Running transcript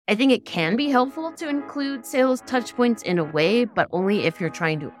I think it can be helpful to include sales touch points in a way, but only if you're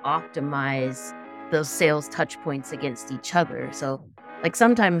trying to optimize those sales touch points against each other. So, like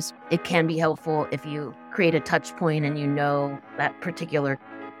sometimes it can be helpful if you create a touch point and you know that particular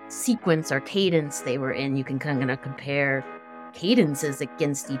sequence or cadence they were in, you can kind of compare cadences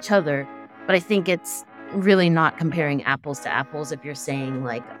against each other. But I think it's really not comparing apples to apples if you're saying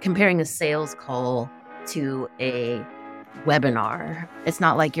like comparing a sales call to a webinar. It's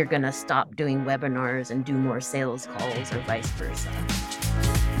not like you're going to stop doing webinars and do more sales calls or vice versa.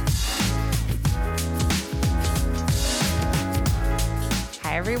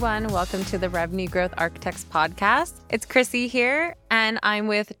 Hi, everyone. Welcome to the Revenue Growth Architects podcast. It's Chrissy here, and I'm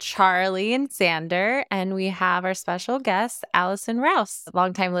with Charlie and Xander, and we have our special guest, Alison Rouse.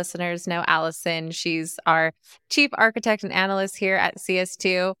 Longtime listeners know Alison. She's our chief architect and analyst here at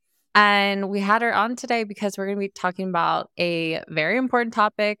CS2. And we had her on today because we're going to be talking about a very important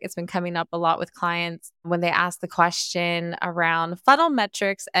topic. It's been coming up a lot with clients when they ask the question around funnel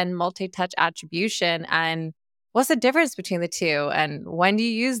metrics and multi-touch attribution, and what's the difference between the two, and when do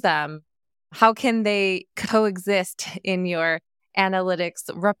you use them? How can they coexist in your analytics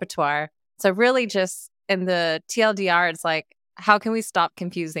repertoire? So really just in the TLDR, it's like, how can we stop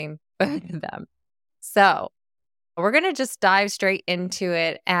confusing both of them? So we're going to just dive straight into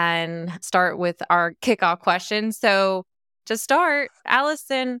it and start with our kickoff question. So to start,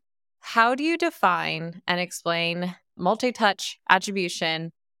 Alison, how do you define and explain multi-touch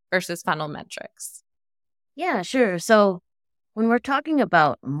attribution versus funnel metrics? Yeah, sure. So when we're talking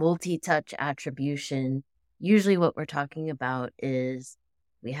about multi-touch attribution, usually what we're talking about is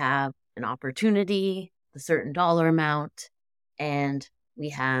we have an opportunity, a certain dollar amount, and we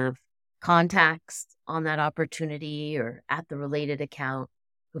have contacts on that opportunity or at the related account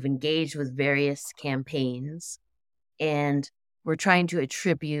who've engaged with various campaigns. And we're trying to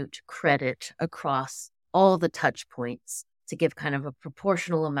attribute credit across all the touch points to give kind of a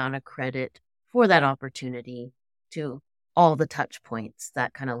proportional amount of credit for that opportunity to all the touch points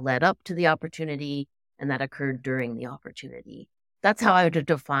that kind of led up to the opportunity and that occurred during the opportunity. That's how I would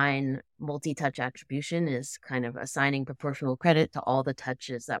define multi-touch attribution, is kind of assigning proportional credit to all the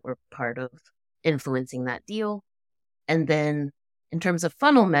touches that were part of influencing that deal. And then in terms of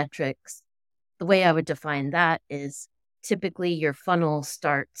funnel metrics, the way I would define that is typically your funnel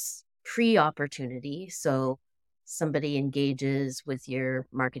starts pre-opportunity. So somebody engages with your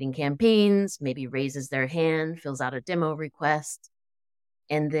marketing campaigns, maybe raises their hand, fills out a demo request,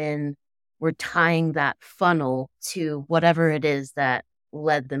 and then we're tying that funnel to whatever it is that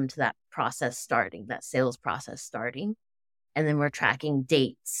led them to that process starting, that sales process starting. And then we're tracking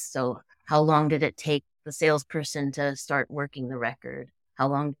dates. So how long did it take the salesperson to start working the record? How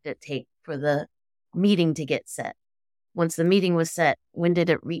long did it take for the meeting to get set? Once the meeting was set, when did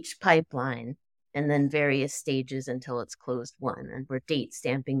it reach pipeline? And then various stages until it's closed won. And we're date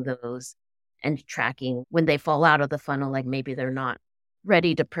stamping those and tracking when they fall out of the funnel, like maybe they're not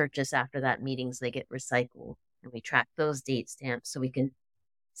ready to purchase after that meeting, so they get recycled. And we track those date stamps so we can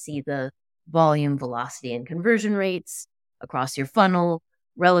see the volume, velocity, and conversion rates across your funnel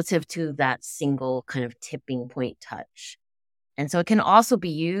relative to that single kind of tipping point touch. And so it can also be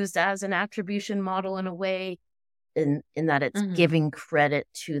used as an attribution model in a way, in that it's giving credit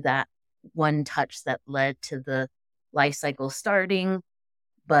to that one touch that led to the life cycle starting,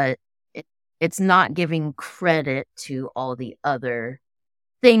 but it's not giving credit to all the other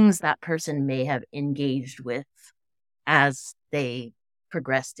things that person may have engaged with as they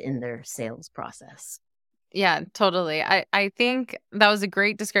progressed in their sales process. Yeah, totally. I think that was a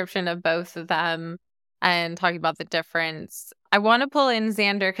great description of both of them and talking about the difference. I want to pull in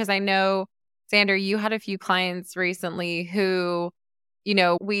Xander because I know, Xander, you had a few clients recently who,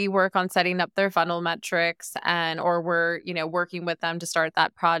 we work on setting up their funnel metrics or we're, working with them to start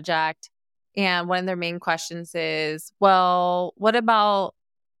that project. And one of their main questions is, well, what about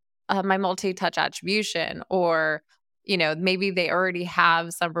my multi-touch attribution? Or, maybe they already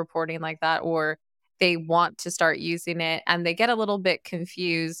have some reporting like that, or they want to start using it and they get a little bit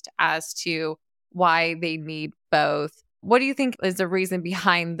confused as to why they need both. What do you think is the reason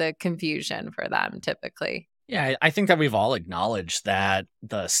behind the confusion for them typically? Yeah, I think that we've all acknowledged that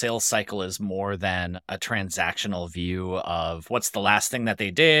the sales cycle is more than a transactional view of what's the last thing that they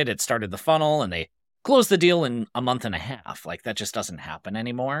did. It started the funnel and they closed the deal in a month and a half. Like that just doesn't happen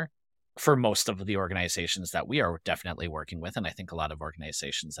anymore for most of the organizations that we are definitely working with. And I think a lot of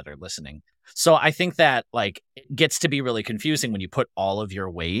organizations that are listening. So I think that like it gets to be really confusing when you put all of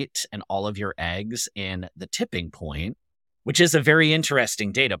your weight and all of your eggs in the tipping point which is a very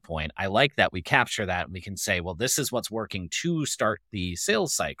interesting data point. I like that we capture that and we can say, well, this is what's working to start the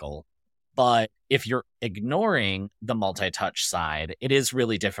sales cycle. But if you're ignoring the multi-touch side, it is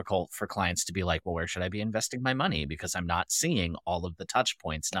really difficult for clients to be like, well, where should I be investing my money? Because I'm not seeing all of the touch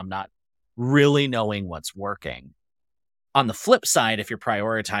points and I'm not really knowing what's working. On the flip side, if you're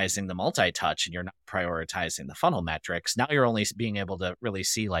prioritizing the multi-touch and you're not prioritizing the funnel metrics, now you're only being able to really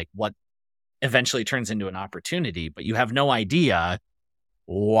see like what eventually turns into an opportunity, but you have no idea,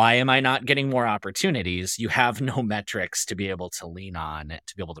 why am I not getting more opportunities? You have no metrics to be able to lean on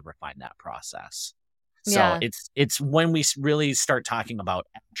to be able to refine that process. So Yeah. it's when we really start talking about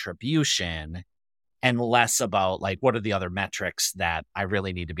attribution and less about like, what are the other metrics that I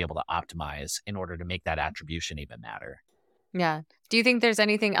really need to be able to optimize in order to make that attribution even matter. Yeah. Do you think there's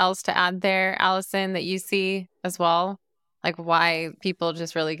anything else to add there, Allison, that you see as well? Like why people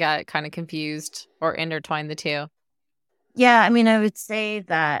just really get kind of confused or intertwine the two? Yeah, I mean, I would say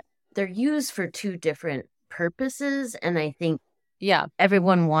that they're used for two different purposes. And I think Yeah.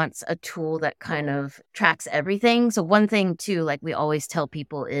 everyone wants a tool that kind of tracks everything. So one thing too, like we always tell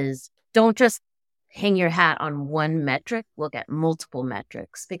people is don't just hang your hat on one metric, look at multiple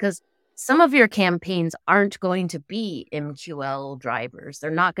metrics, because some of your campaigns aren't going to be MQL drivers. They're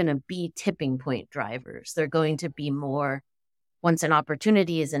not going to be tipping point drivers. They're going to be more, once an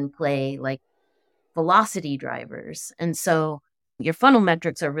opportunity is in play, like velocity drivers. And so your funnel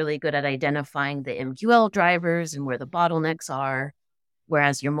metrics are really good at identifying the MQL drivers and where the bottlenecks are,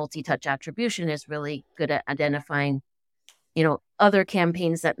 whereas your multi-touch attribution is really good at identifying, other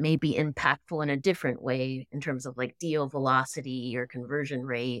campaigns that may be impactful in a different way in terms of like deal velocity or conversion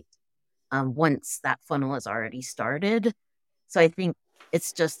rate once that funnel is already started. So I think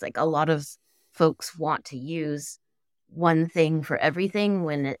it's just like a lot of folks want to use one thing for everything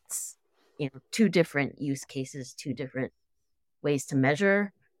when it's, two different use cases, two different ways to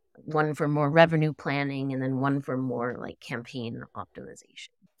measure, one for more revenue planning and then one for more like campaign optimization.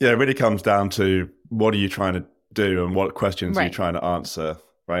 Yeah, it really comes down to what are you trying to do and what questions are you Right. trying to answer,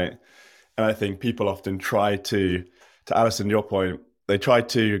 right? And I think people often try to Alison, your point, they try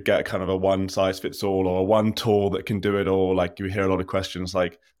to get kind of a one size fits all or a one tool that can do it all. Like you hear a lot of questions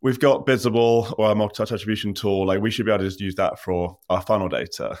like, we've got Visible or a multi-touch attribution tool, like we should be able to just use that for our funnel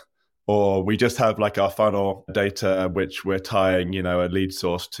data. Or we just have like our funnel data, which we're tying, a lead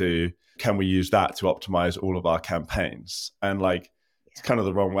source to. Can we use that to optimize all of our campaigns? And like, it's kind of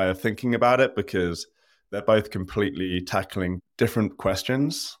the wrong way of thinking about it because they're both completely tackling different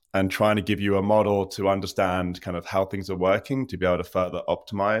questions and trying to give you a model to understand kind of how things are working to be able to further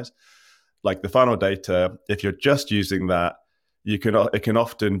optimize. Like the funnel data, if you're just using that, it can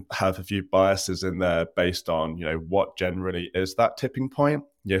often have a few biases in there based on, what generally is that tipping point.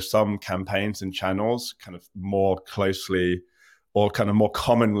 Some campaigns and channels kind of more closely or kind of more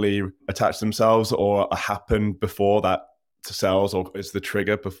commonly attach themselves or happen before that to sales or is the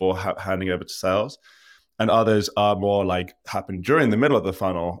trigger before handing over to sales. And others are more like happen during the middle of the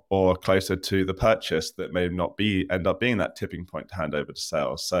funnel or closer to the purchase that may not end up being that tipping point to hand over to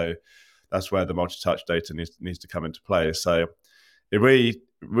sales. So that's where the multi-touch data needs to come into play. So it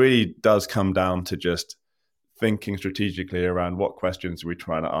really does come down to just thinking strategically around what questions are we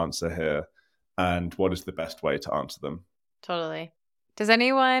trying to answer here and what is the best way to answer them. Totally. Does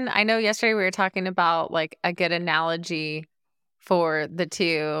anyone, I know yesterday we were talking about like a good analogy for the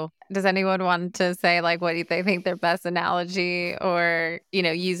two. Does anyone want to say like what they think their best analogy or,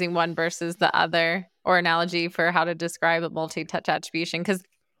 using one versus the other or analogy for how to describe a multi-touch attribution? Because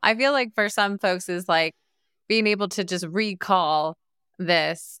I feel like for some folks is like being able to just recall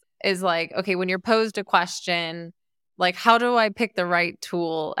this is like, okay, when you're posed a question, like how do I pick the right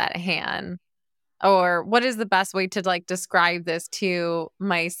tool at hand? Or what is the best way to like describe this to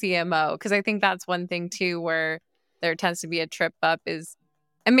my CMO? Because I think that's one thing too where there tends to be a trip up is,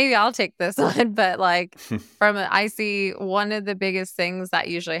 and maybe I'll take this one, but like I see one of the biggest things that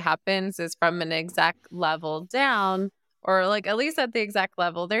usually happens is from an exec level down, or like at least at the exec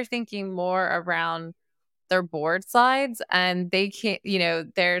level, they're thinking more around their board slides and they can't,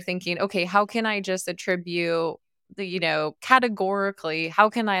 they're thinking, okay, how can I just attribute the, categorically, how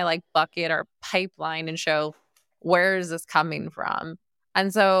can I like bucket our pipeline and show where is this coming from?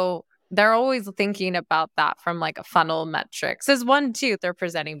 And so they're always thinking about that from like a funnel metrics. As one, too, they're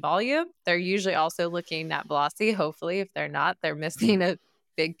presenting volume. They're usually also looking at velocity. Hopefully, if they're not, they're missing a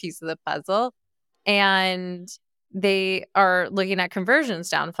big piece of the puzzle. And they are looking at conversions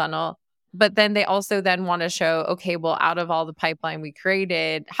down funnel. But then they also then want to show, okay, well, out of all the pipeline we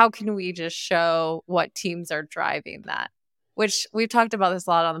created, how can we just show what teams are driving that? Which we've talked about this a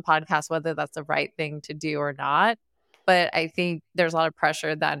lot on the podcast, whether that's the right thing to do or not. But I think there's a lot of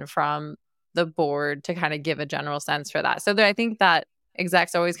pressure then from the board to kind of give a general sense for that. So I think that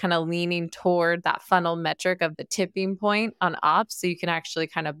execs are always kind of leaning toward that funnel metric of the tipping point on ops. So you can actually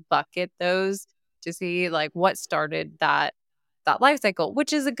kind of bucket those to see like what started that life cycle,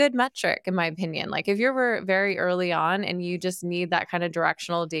 which is a good metric in my opinion. Like if you're very early on and you just need that kind of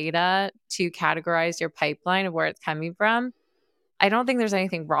directional data to categorize your pipeline of where it's coming from, I don't think there's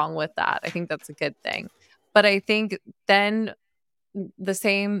anything wrong with that. I think that's a good thing. But I think then in the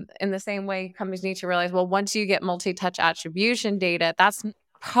same way, companies need to realize, well, once you get multi-touch attribution data, that's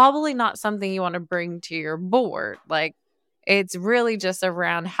probably not something you want to bring to your board. Like it's really just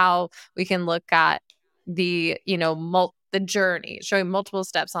around how we can look at the, the journey, showing multiple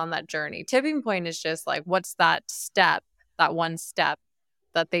steps on that journey. Tipping point is just like, what's that step, that one step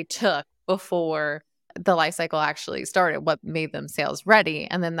that they took before the life cycle actually started, what made them sales ready,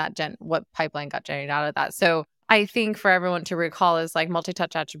 and then what pipeline got generated out of that. So I think for everyone to recall is like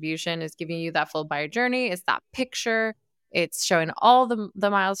multi-touch attribution is giving you that full buyer journey. It's that picture. It's showing all the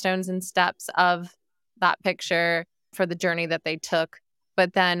milestones and steps of that picture for the journey that they took.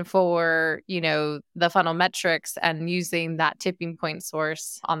 But then for, the funnel metrics and using that tipping point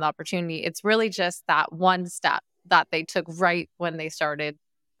source on the opportunity, it's really just that one step that they took right when they started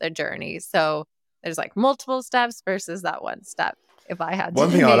the journey. So there's like multiple steps versus that one step. If I had one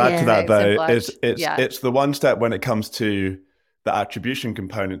to thing I'd add to that though simple is it's the one step when it comes to the attribution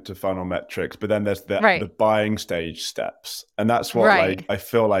component to funnel metrics, but then there's the buying stage steps, and that's what like I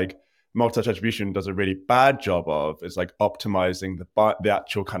feel like multi-touch attribution does a really bad job of, is like optimizing the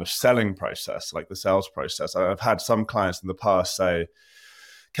actual kind of selling process, like the sales process. I've had some clients in the past say,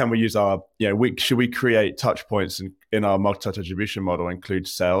 can we use should we create touch points in our multi-touch attribution model, include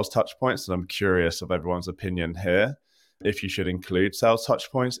sales touch points? And I'm curious of everyone's opinion here, if you should include sales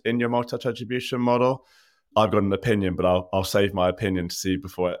touch points in your multi-touch attribution model. I've got an opinion, but I'll save my opinion to see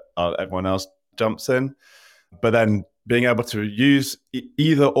before everyone else jumps in. But then being able to use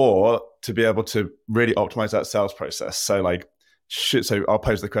either or to be able to really optimize that sales process. So I'll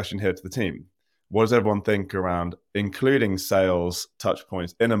pose the question here to the team. What does everyone think around including sales touch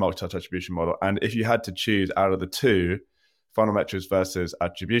points in a multi-touch attribution model? And if you had to choose out of the two, funnel metrics versus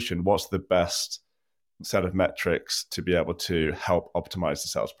attribution, what's the best set of metrics to be able to help optimize the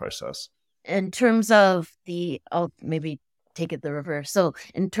sales process? In terms of I'll maybe take it the reverse. So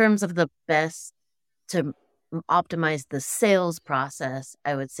in terms of the best to optimize the sales process,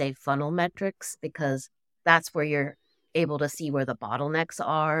 I would say funnel metrics, because that's where you're able to see where the bottlenecks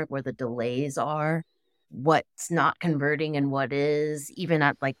are, where the delays are, what's not converting and what is, even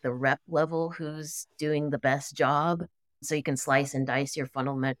at like the rep level, who's doing the best job. So you can slice and dice your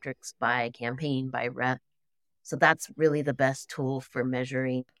funnel metrics by campaign, by rep. So that's really the best tool for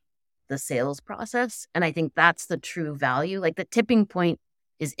measuring the sales process. And I think that's the true value. Like the tipping point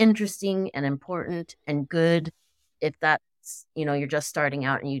is interesting and important and good if that's, you're just starting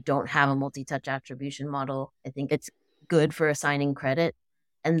out and you don't have a multi-touch attribution model. I think it's good for assigning credit.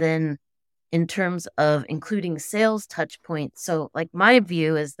 And then in terms of including sales touch points, so like my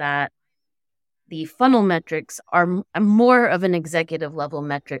view is that the funnel metrics are more of an executive level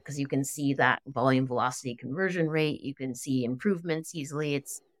metric, because you can see that volume, velocity, conversion rate. You can see improvements easily.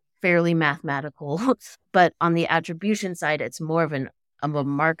 It's fairly mathematical. But on the attribution side, it's more of a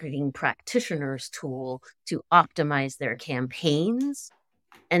marketing practitioner's tool to optimize their campaigns.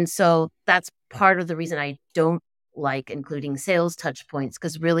 And so that's part of the reason I don't like including sales touch points,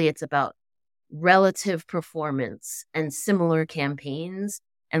 because really it's about relative performance and similar campaigns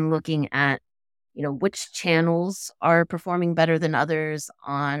and looking at, which channels are performing better than others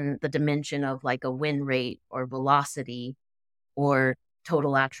on the dimension of like a win rate or velocity or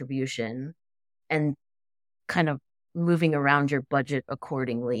total attribution, and kind of moving around your budget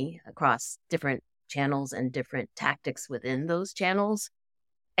accordingly across different channels and different tactics within those channels.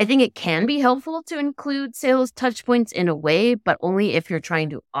 I think it can be helpful to include sales touch points in a way, but only if you're trying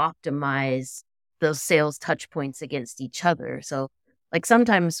to optimize those sales touch points against each other. So like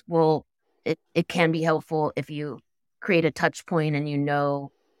sometimes it can be helpful if you create a touch point and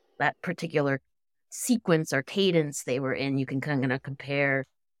that particular sequence or cadence they were in, you can kind of compare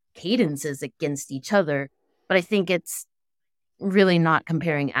cadences against each other. But I think it's really not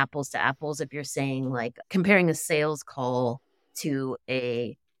comparing apples to apples if you're saying like comparing a sales call to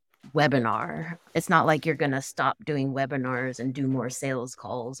a webinar. It's not like you're going to stop doing webinars and do more sales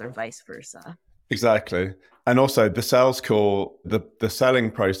calls or vice versa. Exactly. And also the sales call, the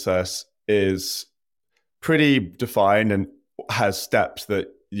selling process is pretty defined and has steps that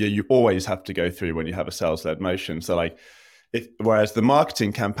you always have to go through when you have a sales-led motion. So whereas the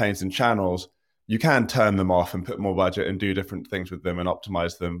marketing campaigns and channels, you can turn them off and put more budget and do different things with them and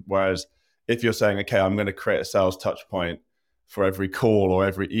optimize them. Whereas if you're saying, okay, I'm going to create a sales touch point for every call or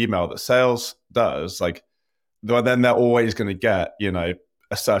every email that sales does, like, then they're always going to get,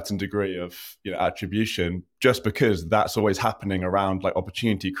 a certain degree of attribution, just because that's always happening around like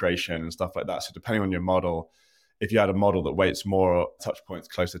opportunity creation and stuff like that. So depending on your model, if you had a model that weights more touch points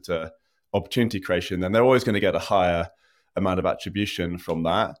closer to opportunity creation, then they're always going to get a higher amount of attribution from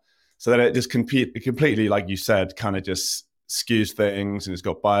that. So then it just completely, like you said, kind of just skews things and it's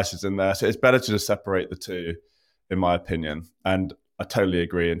got biases in there. So it's better to just separate the two, in my opinion. And I totally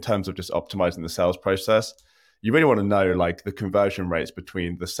agree in terms of just optimizing the sales process. You really want to know like the conversion rates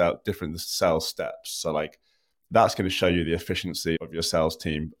between the different sales steps. So like that's going to show you the efficiency of your sales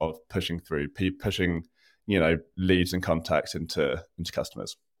team of pushing leads and contacts into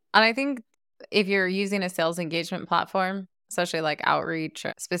customers. And I think if you're using a sales engagement platform, especially like Outreach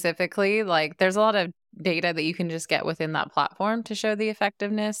specifically, like there's a lot of data that you can just get within that platform to show the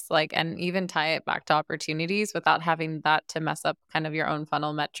effectiveness, like, and even tie it back to opportunities without having that to mess up kind of your own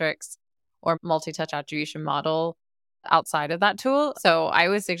funnel metrics or multi-touch attribution model outside of that tool. So I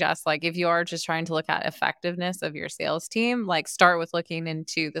would suggest, like, if you are just trying to look at effectiveness of your sales team, like start with looking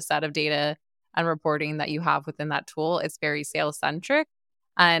into the set of data and reporting that you have within that tool. It's very sales centric.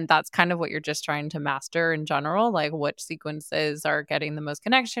 And that's kind of what you're just trying to master in general, like which sequences are getting the most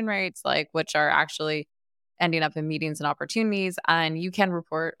connection rates, like which are actually ending up in meetings and opportunities. And you can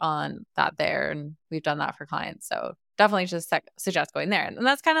report on that there. And we've done that for clients. So definitely just suggest going there. And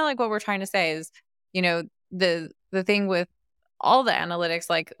that's kind of like what we're trying to say is, the thing with all the analytics,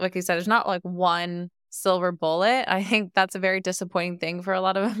 like you said, there's not like one silver bullet. I think that's a very disappointing thing for a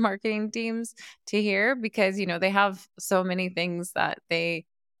lot of marketing teams to hear because, they have so many things that they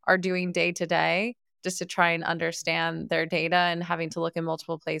are doing day to day just to try and understand their data, and having to look in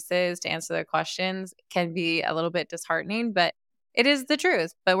multiple places to answer their questions can be a little bit disheartening, but it is the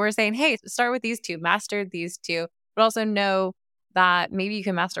truth. But we're saying, hey, start with these two, master these two, but also know that maybe you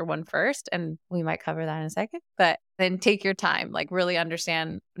can master one first, and we might cover that in a second, but then take your time, like really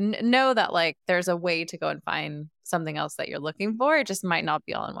understand, know that like there's a way to go and find something else that you're looking for. It just might not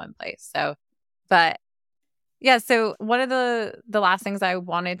be all in one place. So, but yeah, so one of the last things I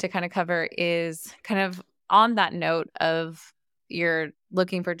wanted to kind of cover is kind of on that note of you're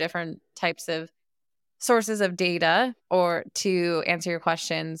looking for different types of sources of data or to answer your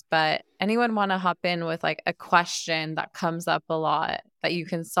questions, but anyone want to hop in with like a question that comes up a lot that you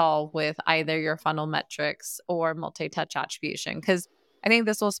can solve with either your funnel metrics or multi-touch attribution? Because I think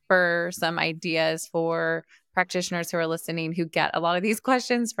this will spur some ideas for practitioners who are listening who get a lot of these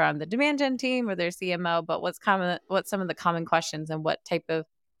questions from the demand gen team or their CMO, but what's some of the common questions and what type of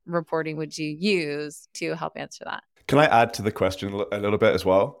reporting would you use to help answer that? Can I add to the question a little bit as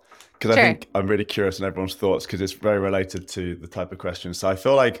well? Because Sure. I think I'm really curious in everyone's thoughts because it's very related to the type of question. So I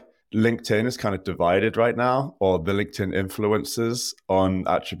feel like LinkedIn is kind of divided right now, or the LinkedIn influencers on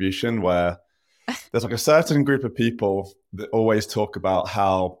attribution, where there's like a certain group of people that always talk about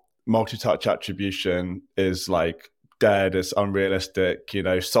how multi-touch attribution is like dead, it's unrealistic,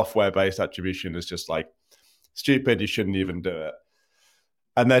 software-based attribution is just like stupid, you shouldn't even do it.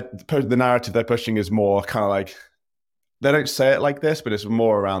 And the narrative they're pushing is more kind of like, they don't say it like this, but it's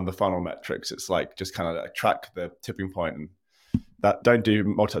more around the funnel metrics. It's like just kind of like track the tipping point and that don't do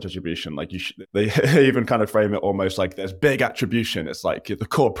multi-touch attribution. Like they even kind of frame it almost like there's big attribution. It's like the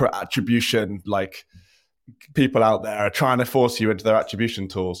corporate attribution, like people out there are trying to force you into their attribution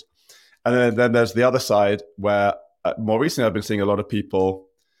tools. And then there's the other side where more recently I've been seeing a lot of people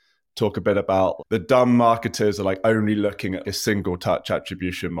talk a bit about the dumb marketers are like only looking at a single touch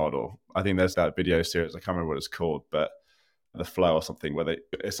attribution model. I think there's that video series, I can't remember what it's called, but The Flow or something, where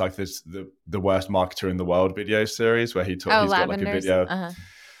it's like this the worst marketer in the world video series where he's got like a video.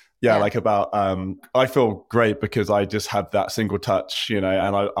 Yeah, like about I feel great because I just have that single touch, and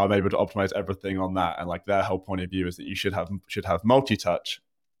I'm able to optimize everything on that. And like their whole point of view is that you should have multi-touch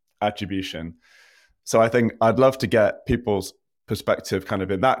attribution. So I think I'd love to get people's perspective kind of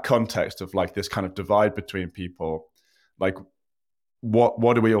in that context of like this kind of divide between people. Like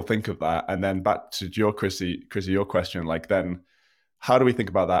what do we all think of that? And then back to your Chrissy, your question, like then how do we think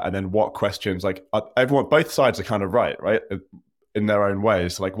about that? And then what questions, like both sides are kind of right in their own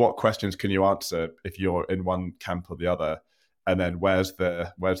ways. Like what questions can you answer if you're in one camp or the other? And then where's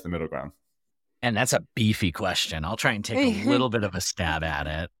the middle ground? And that's a beefy question. I'll try and take a little bit of a stab at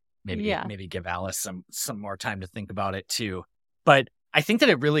it. Maybe give Alice some more time to think about it too. But I think that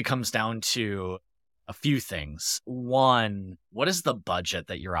it really comes down to a few things. One, what is the budget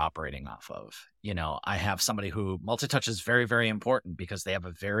that you're operating off of? I have somebody who multi-touch is very, very important because they have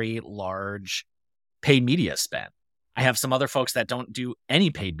a very large paid media spend. I have some other folks that don't do any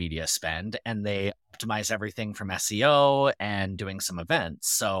paid media spend, and they optimize everything from SEO and doing some events.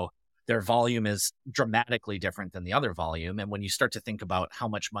 So their volume is dramatically different than the other volume. And when you start to think about how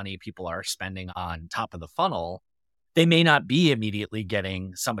much money people are spending on top of the funnel, they may not be immediately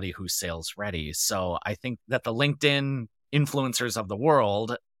getting somebody who's sales ready. So I think that the LinkedIn influencers of the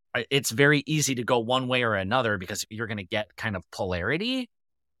world, it's very easy to go one way or another because you're going to get kind of polarity.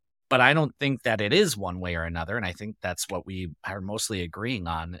 But I don't think that it is one way or another. And I think that's what we are mostly agreeing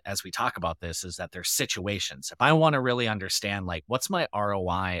on as we talk about this, is that there's situations. If I want to really understand, like, what's my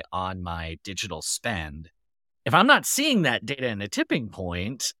ROI on my digital spend, if I'm not seeing that data in a tipping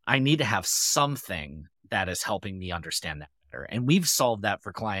point, I need to have something that is helping me understand that better. And we've solved that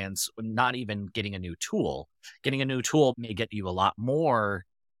for clients, not even getting a new tool. Getting a new tool may get you a lot more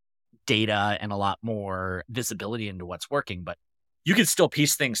data and a lot more visibility into what's working, but you can still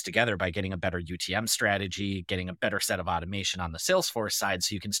piece things together by getting a better UTM strategy, getting a better set of automation on the Salesforce side,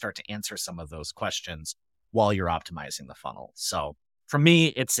 so you can start to answer some of those questions while you're optimizing the funnel. So for me,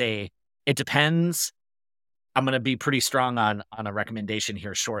 it depends. I'm going to be pretty strong on a recommendation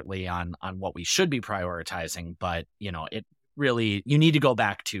here shortly on what we should be prioritizing, but it really, you need to go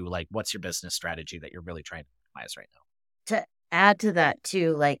back to, like, what's your business strategy that you're really trying to optimize right now. To add to that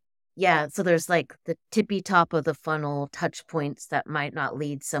too, so there's like the tippy top of the funnel touch points that might not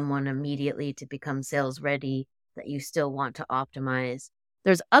lead someone immediately to become sales ready that you still want to optimize.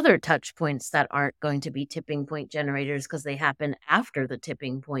 There's other touch points that aren't going to be tipping point generators because they happen after the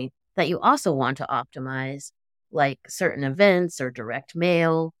tipping point that you also want to optimize, like certain events or direct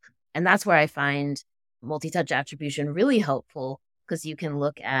mail. And that's where I find multi-touch attribution really helpful, because you can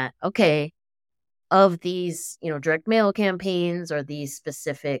look at, okay, of these, direct mail campaigns or these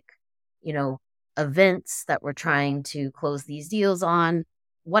specific, events that we're trying to close these deals on,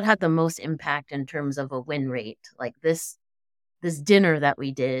 what had the most impact in terms of a win rate? Like this dinner that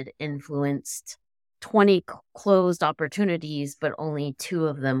we did influenced 20 closed opportunities, but only 2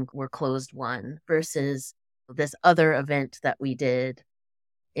 of them were closed won, versus this other event that we did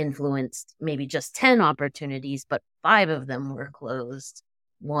influenced maybe just 10 opportunities, but 5 of them were closed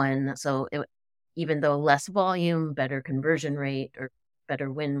won. So even though less volume, better conversion rate or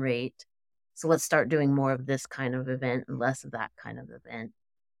better win rate. So let's start doing more of this kind of event and less of that kind of event.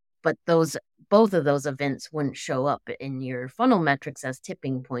 But both of those events wouldn't show up in your funnel metrics as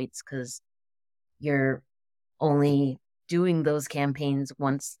tipping points, because you're only doing those campaigns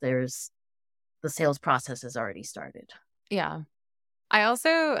once the sales process has already started. Yeah. I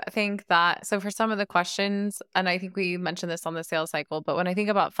also think that, so for some of the questions, and I think we mentioned this on the sales cycle, but when I think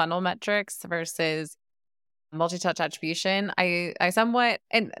about funnel metrics versus multi-touch attribution, I somewhat,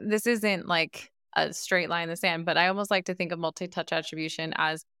 and this isn't like a straight line in the sand, but I almost like to think of multi-touch attribution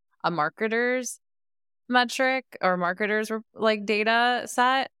as a marketer's metric or marketer's like data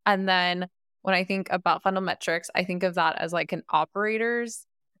set. And then when I think about funnel metrics, I think of that as like an operator's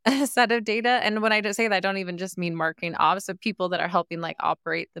set of data. And when I say that, I don't even just mean marketing ops, but people that are helping like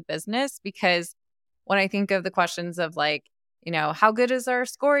operate the business. Because when I think of the questions of like, how good is our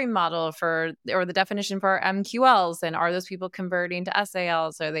scoring model or the definition for our MQLs? And are those people converting to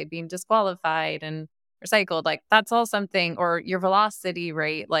SALs? Are they being disqualified and recycled? Like that's all something, or your velocity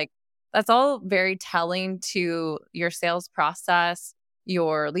rate, like that's all very telling to your sales process,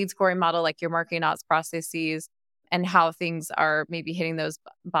 your lead scoring model, like your marketing ops processes, and how things are maybe hitting those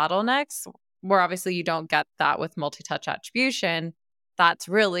bottlenecks, where obviously you don't get that with multi-touch attribution. That's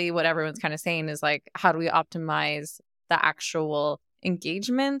really what everyone's kind of saying is like, how do we optimize the actual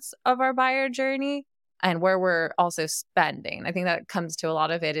engagements of our buyer journey and where we're also spending? I think that comes to a lot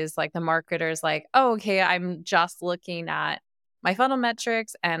of it is like the marketer's like, oh, okay, I'm just looking at my funnel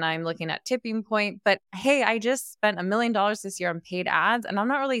metrics and I'm looking at tipping point, but hey, I just spent $1 million this year on paid ads and I'm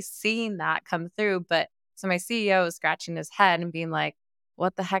not really seeing that come through. But so my CEO is scratching his head and being like,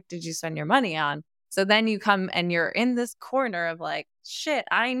 what the heck did you spend your money on? So then you come and you're in this corner of like, shit,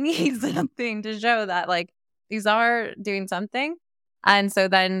 I need something to show that like these are doing something. And so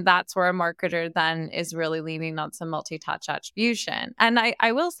then that's where a marketer then is really leaning on some multi-touch attribution. And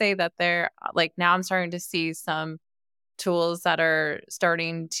I will say that now I'm starting to see some tools that are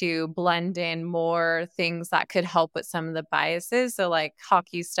starting to blend in more things that could help with some of the biases. So like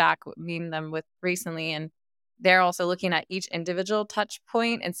Hockey Stack, meeting them with recently, and they're also looking at each individual touch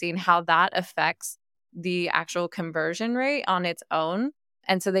point and seeing how that affects the actual conversion rate on its own.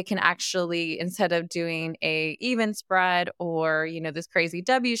 And so they can actually, instead of doing a even spread or, this crazy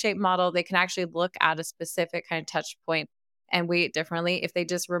W-shaped model, they can actually look at a specific kind of touch point and weight it differently. If they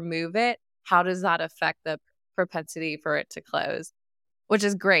just remove it, how does that affect the propensity for it to close? which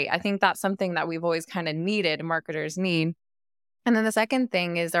is great. I think that's something that we've always kind of needed, marketers need. And then the second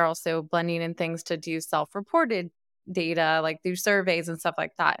thing is they're also blending in things to do self-reported data, like through surveys and stuff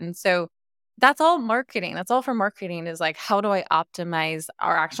like that. And so that's all marketing. That's all for marketing, is like, how do I optimize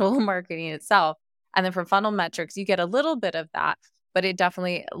our actual marketing itself? And then for funnel metrics, you get a little bit of that, but it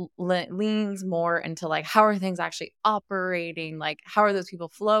definitely leans more into like, how are things actually operating? Like, how are those people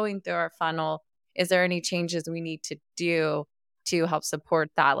flowing through our funnel? Is there any changes we need to do to help support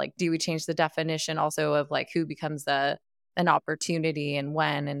that? Like, do we change the definition also of like who becomes an opportunity and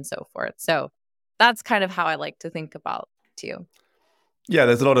when and so forth? So that's kind of how I like to think about too. Yeah,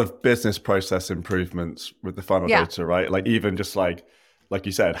 there's a lot of business process improvements with the funnel data, right? Like even just like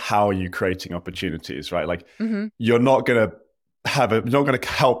you said, how are you creating opportunities, right? Like you're not going to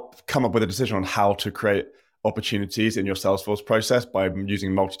help come up with a decision on how to create opportunities in your Salesforce process by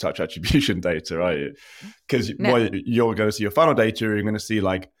using multi-touch attribution data, right? Because you're going to see your funnel data, you're going to see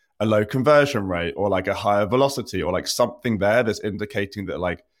like a low conversion rate or like a higher velocity or like something there that's indicating that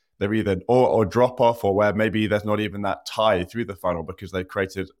like they're either or drop off, or where maybe there's not even that tie through the funnel because they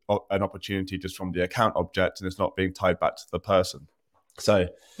created an opportunity just from the account object and it's not being tied back to the person. So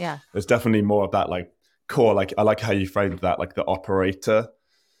there's definitely more of that like core, like I like how you framed that, like the operator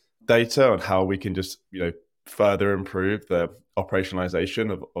data and how we can just, further improve the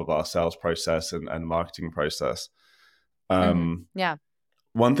operationalization of our sales process and marketing process.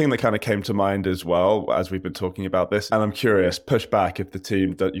 One thing that kind of came to mind as well as we've been talking about this, and I'm curious, push back if the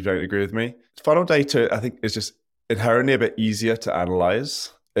team you don't agree with me. Funnel data, I think, is just inherently a bit easier to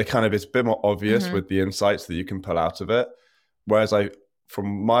analyze. It kind of is a bit more obvious with the insights that you can pull out of it. Whereas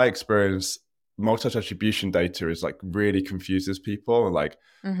from my experience, multi-touch attribution data is like really confuses people. And like,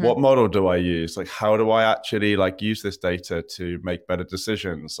 what model do I use? Like, how do I actually like use this data to make better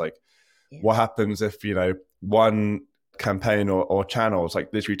decisions? Like, what happens if, one campaign or channels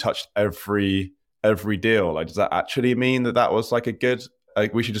like literally touched every deal? Like, does that actually mean that was like a good,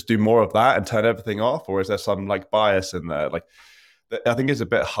 like we should just do more of that and turn everything off? Or is there some like bias in there? Like, I think it's a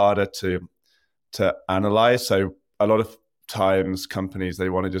bit harder to analyze. So a lot of times companies, they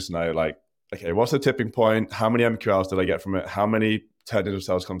want to just know like, okay, what's the tipping point? How many MQLs did I get from it? How many turned into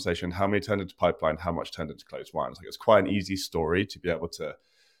sales conversation? How many turned into pipeline? How much turned into closed wins? Like, it's quite an easy story to be able to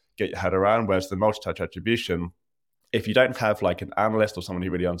get your head around. Whereas the multi-touch attribution, if you don't have like an analyst or someone who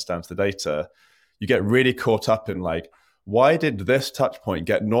really understands the data, you get really caught up in like, why did this touch point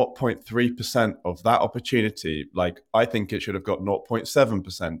get 0.3% of that opportunity? Like, I think it should have got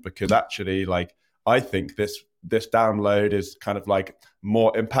 0.7% because actually, like, I think this download is kind of like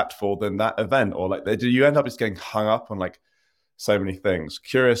more impactful than that event, or like, do you end up just getting hung up on like so many things?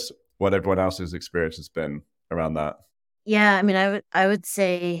 Curious what everyone else's experience has been around that. Yeah, I mean, I would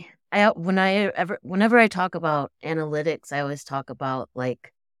say whenever I talk about analytics, I always talk about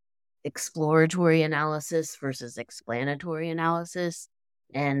like exploratory analysis versus explanatory analysis.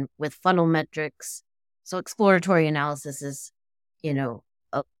 And with funnel metrics, so exploratory analysis is,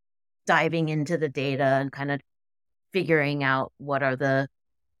 diving into the data and kind of figuring out what are the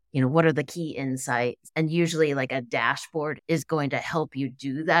key insights. And usually like a dashboard is going to help you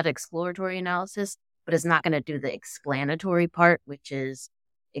do that exploratory analysis, but it's not going to do the explanatory part, which is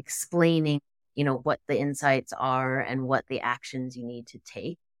explaining, what the insights are and what the actions you need to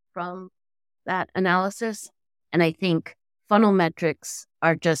take from that analysis. And I think funnel metrics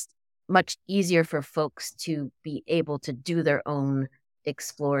are just much easier for folks to be able to do their own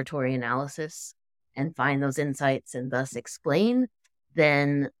exploratory analysis and find those insights and thus explain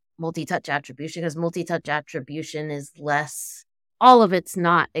than multi-touch attribution, because multi-touch attribution is less, all of it's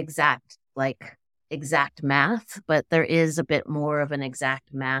not exact math, but there is a bit more of an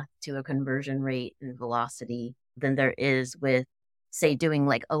exact math to a conversion rate and velocity than there is with, say, doing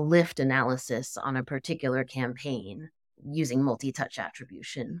like a lift analysis on a particular campaign using multi-touch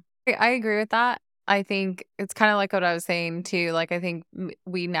attribution. I agree with that. I think it's kind of like what I was saying too. Like, I think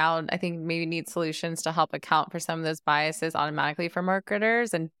we now, maybe need solutions to help account for some of those biases automatically for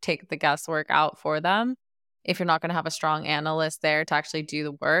marketers and take the guesswork out for them. If you're not going to have a strong analyst there to actually do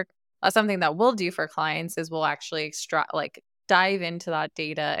the work, that's something that we'll do for clients is we'll actually dive into that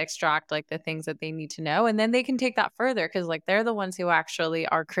data, extract like the things that they need to know. And then they can take that further because like they're the ones who actually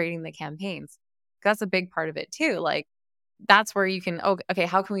are creating the campaigns. That's a big part of it too. Like, that's where you can, okay,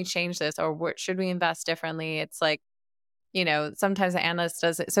 how can we change this? Or what should we invest differently? It's like, sometimes the analyst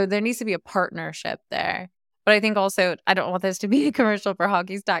does it. So there needs to be a partnership there. But I think also, I don't want this to be a commercial for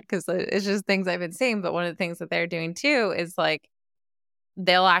Hockey Stack because it's just things I've been saying. But one of the things that they're doing too is like,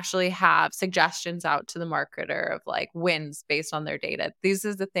 they'll actually have suggestions out to the marketer of like wins based on their data. These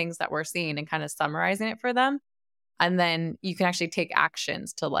are the things that we're seeing and kind of summarizing it for them. And then you can actually take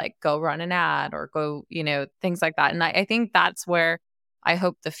actions to like go run an ad or go, things like that. And I think that's where I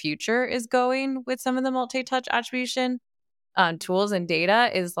hope the future is going with some of the multi-touch attribution tools and data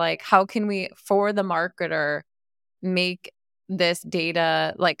is like, how can we, for the marketer, make this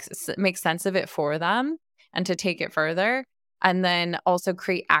data, like make sense of it for them and to take it further, and then also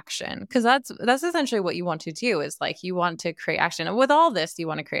create action, because that's essentially what you want to do is like you want to create action. And with all this, you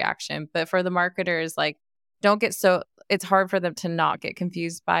want to create action, but for the marketers, like it's hard for them to not get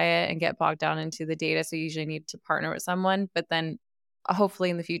confused by it and get bogged down into the data. So you usually need to partner with someone, but then hopefully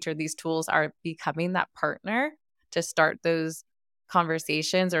in the future, these tools are becoming that partner to start those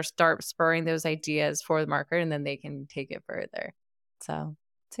conversations or start spurring those ideas for the marketer, and then they can take it further. So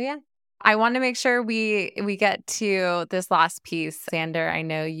yeah. I want to make sure we get to this last piece. Sander, I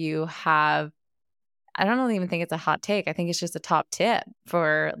know you have, I don't even think it's a hot take. I think it's just a top tip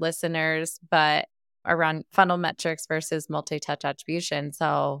for listeners, but around funnel metrics versus multi-touch attribution.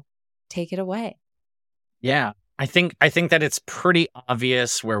 So take it away. Yeah. I think that it's pretty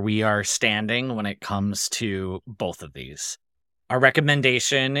obvious where we are standing when it comes to both of these. Our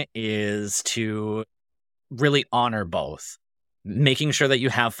recommendation is to really honor both, making sure that you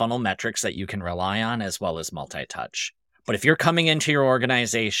have funnel metrics that you can rely on as well as multi-touch. But if you're coming into your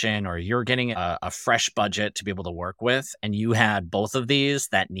organization or you're getting a fresh budget to be able to work with, and you had both of these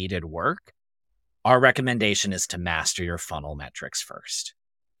that needed work, our recommendation is to master your funnel metrics first.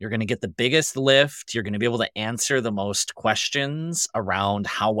 You're going to get the biggest lift. You're going to be able to answer the most questions around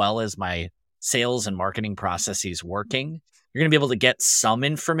how well is my sales and marketing processes working. You're going to be able to get some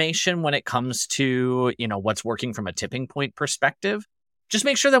information when it comes to, what's working from a tipping point perspective. Just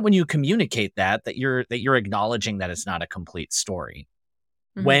make sure that when you communicate that you're acknowledging that it's not a complete story.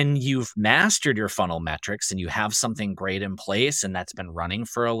 Mm-hmm. When you've mastered your funnel metrics and you have something great in place and that's been running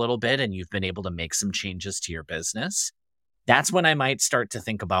for a little bit and you've been able to make some changes to your business, that's when I might start to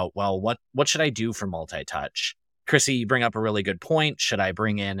think about, well, what should I do for multi-touch? Chrissy, you bring up a really good point. Should I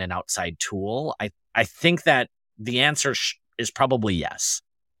bring in an outside tool? I think that the answer is probably yes.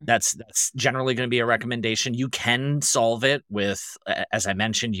 That's generally going to be a recommendation. You can solve it with, as I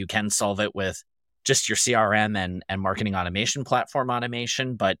mentioned, you can solve it with just your CRM and marketing automation platform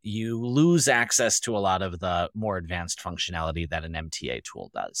automation, but you lose access to a lot of the more advanced functionality that an MTA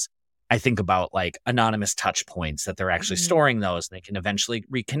tool does. I think about like anonymous touch points that they're actually storing those. They can eventually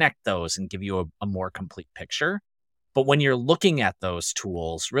reconnect those and give you a more complete picture. But when you're looking at those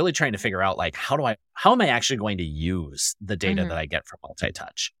tools, really trying to figure out like, how am I actually going to use the data that I get from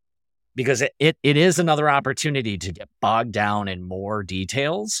multi-touch? Because it is another opportunity to get bogged down in more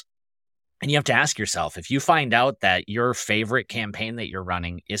details. And you have to ask yourself, if you find out that your favorite campaign that you're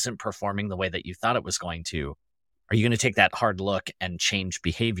running isn't performing the way that you thought it was going to, are you going to take that hard look and change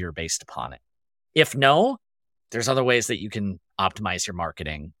behavior based upon it? If no, there's other ways that you can optimize your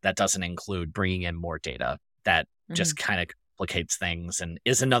marketing that doesn't include bringing in more data that just kind of complicates things and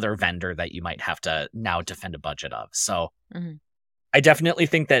is another vendor that you might have to now defend a budget of. So I definitely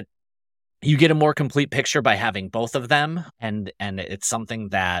think that you get a more complete picture by having both of them. And it's something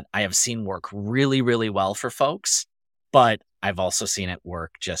that I have seen work really, really well for folks, but I've also seen it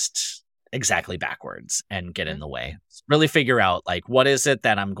work just exactly backwards and get in the way. Really figure out like, what is it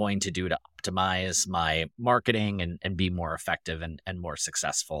that I'm going to do to optimize my marketing and be more effective and more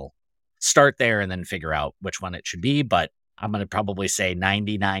successful. Start there and then figure out which one it should be. But I'm going to probably say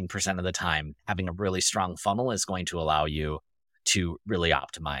 99% of the time, having a really strong funnel is going to allow you to really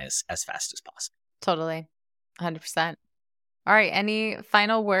optimize as fast as possible. Totally. 100%. All right. Any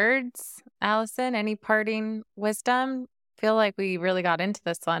final words, Alison? Any parting wisdom? Feel like we really got into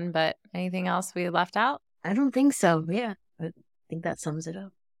this one, but anything else we left out? I don't think so. Yeah. I think that sums it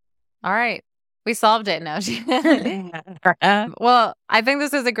up. All right. We solved it. No. Well, I think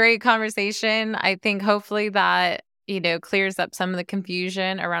this is a great conversation. I think hopefully that, clears up some of the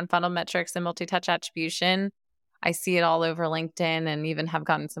confusion around funnel metrics and multi-touch attribution. I see it all over LinkedIn and even have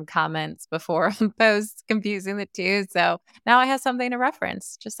gotten some comments before on posts confusing the two. So now I have something to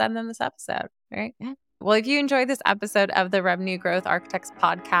reference. Just send them this episode, right? Yeah. Well, if you enjoyed this episode of the Revenue Growth Architects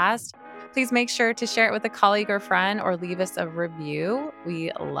podcast, please make sure to share it with a colleague or friend or leave us a review.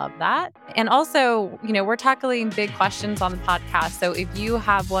 We love that. And also, we're tackling big questions on the podcast. So if you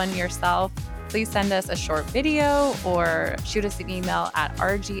have one yourself, please send us a short video or shoot us an email at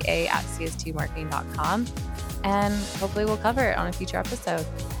rga@cstmarketing.com. And hopefully we'll cover it on a future episode.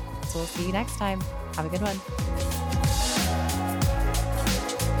 So we'll see you next time. Have a good one.